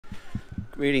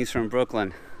Greetings from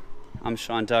Brooklyn. I'm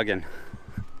Sean Duggan.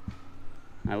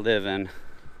 I live in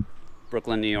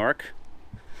Brooklyn, New York.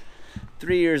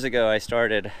 3 years ago, I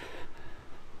started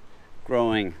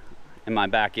growing in my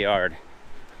backyard.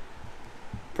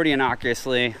 Pretty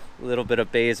innocuously, a little bit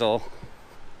of basil,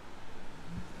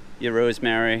 your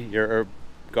rosemary, your herb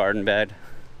garden bed.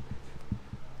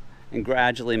 And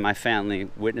gradually my family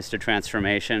witnessed a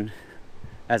transformation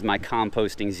as my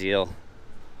composting zeal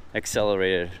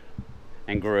accelerated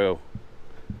and grew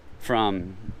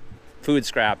from food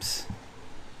scraps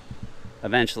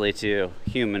eventually to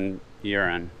human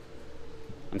urine.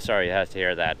 I'm sorry you had to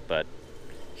hear that, but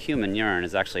human urine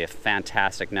is actually a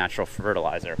fantastic natural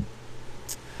fertilizer.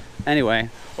 Anyway,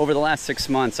 over the last 6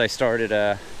 months I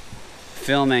started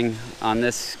filming on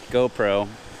this GoPro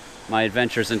my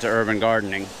adventures into urban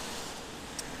gardening.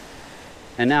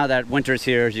 And now that winter's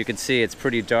here, as you can see, it's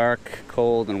pretty dark,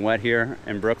 cold, and wet here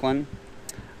in Brooklyn.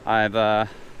 I've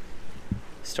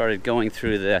started going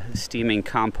through the steaming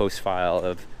compost file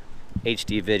of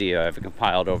HD video I've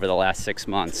compiled over the last 6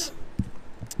 months.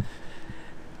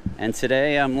 And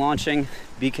today I'm launching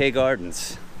BK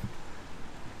Gardenz,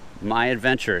 my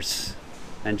adventures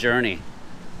and journey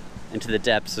into the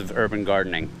depths of urban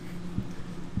gardening.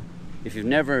 If you've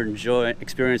never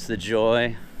experienced the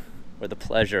joy or the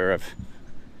pleasure of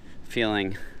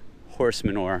feeling horse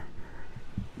manure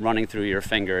running through your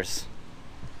fingers,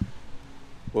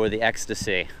 or the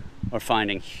ecstasy of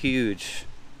finding huge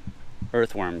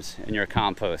earthworms in your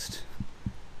compost,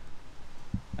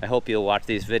 I hope you'll watch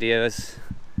these videos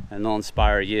and they'll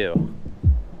inspire you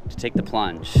to take the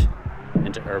plunge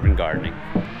into urban gardening.